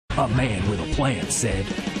a man with a plan said,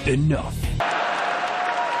 enough.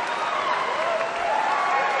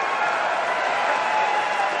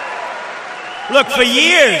 Look, for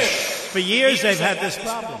years they've had this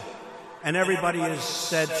problem. And everybody has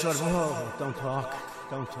said sort of, oh, don't talk.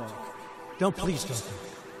 Please don't talk.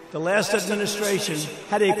 The last administration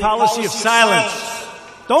had a policy of silence.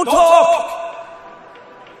 Don't talk!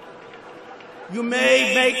 You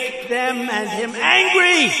may make them and him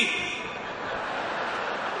angry.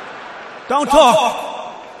 Don't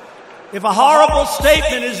talk. If a horrible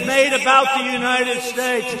statement is made about the United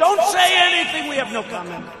States, don't say anything. We have no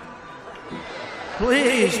comment.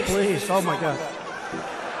 Please. Oh, my God.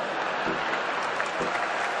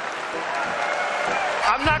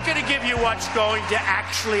 I'm not going to give you what's going to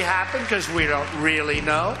actually happen because we don't really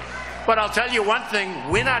know. But I'll tell you one thing,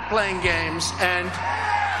 we're not playing games. And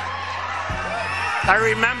I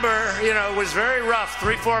remember, it was very rough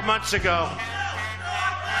 3-4 months ago.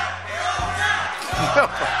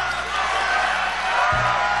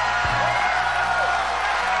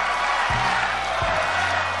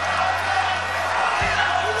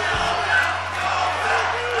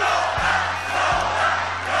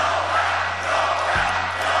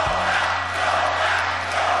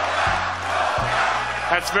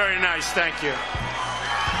 That's very nice, thank you.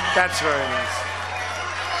 That's very nice.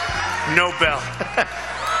 No bell.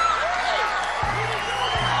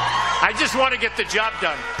 I just want to get the job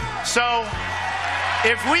done. So,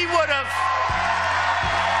 if we would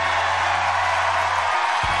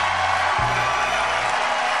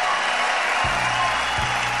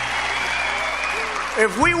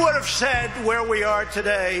have said where we are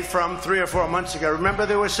today from 3 or 4 months ago, remember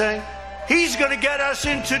they were saying? He's going to get us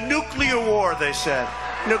into nuclear war, they said.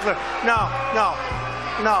 Nuclear.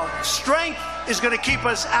 No. Strength is going to keep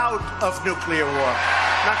us out of nuclear war.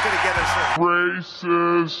 Not going to get us in.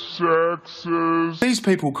 Racist, sexist. These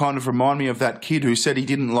people kind of remind me of that kid who said he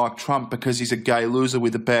didn't like Trump because he's a gay loser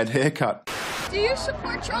with a bad haircut. Do you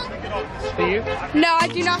support Trump? Do you? No, I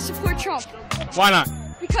do not support Trump. Why not?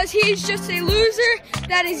 Because he is just a loser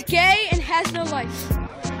that is gay and has no life.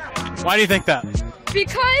 Why do you think that?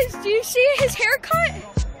 Because, do you see his haircut?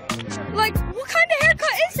 Like, what kind of haircut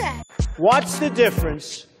is that? What's the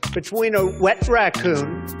difference between a wet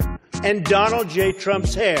raccoon and Donald J.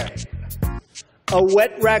 Trump's hair? A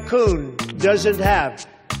wet raccoon doesn't have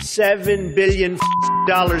 $7 billion in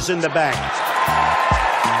the bank.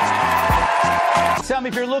 Sam,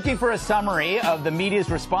 if you're looking for a summary of the media's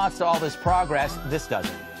response to all this progress, this does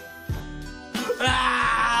it.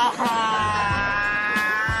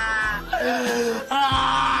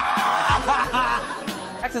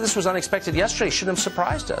 The fact that this was unexpected yesterday shouldn't have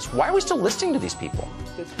surprised us. Why are we still listening to these people?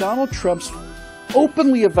 Donald Trump's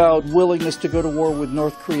openly avowed willingness to go to war with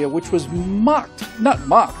North Korea, which was not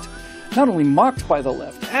only mocked by the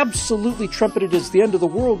left, absolutely trumpeted as the end of the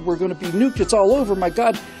world, we're going to be nuked, it's all over, my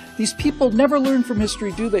God. These people never learn from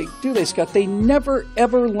history, do they, Scott? They never,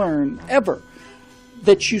 ever learn, ever,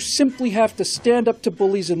 that you simply have to stand up to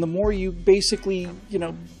bullies, and the more you basically,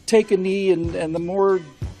 take a knee and the more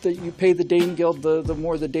that you pay the Dane Guild, the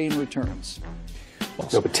more the Dane returns.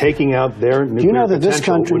 No, but taking out their nuclear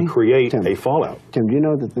potential would create a fallout. Tim, do you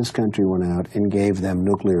know that this country went out and gave them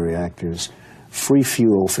nuclear reactors, free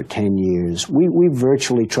fuel for 10 years? We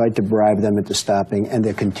virtually tried to bribe them into stopping, and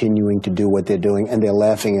they're continuing to do what they're doing, and they're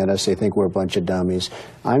laughing at us. They think we're a bunch of dummies.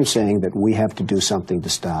 I'm saying that we have to do something to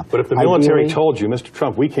stop. But if the military told you, Mr.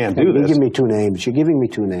 Trump, we can't do this. You give me two names. You're giving me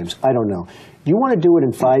two names. I don't know. Do you want to do it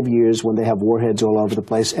in 5 years when they have warheads all over the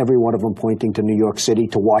place, every one of them pointing to New York City,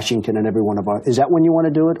 to Washington, and every one of our... Is that when you want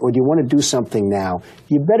to do it? Or do you want to do something now?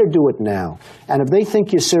 You better do it now. And if they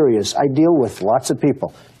think you're serious, I deal with lots of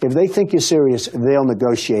people. If they think you're serious, they'll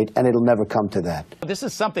negotiate, and it'll never come to that. This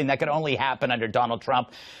is something that could only happen under Donald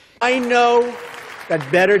Trump. I know that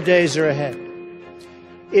better days are ahead.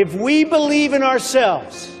 If we believe in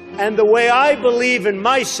ourselves, and the way I believe in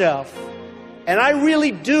myself, and I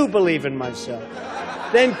really do believe in myself,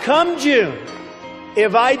 then come June,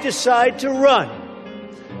 if I decide to run,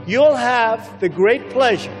 you'll have the great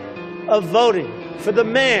pleasure of voting for the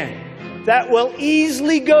man that will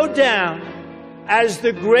easily go down as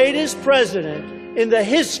the greatest president in the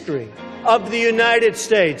history of the United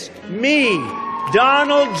States. Me,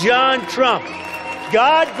 Donald John Trump.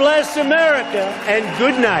 God bless America, and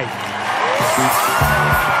good night.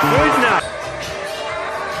 Good night.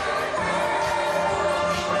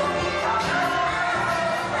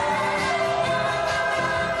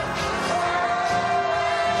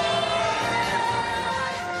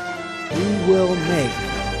 We will make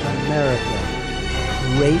America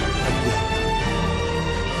great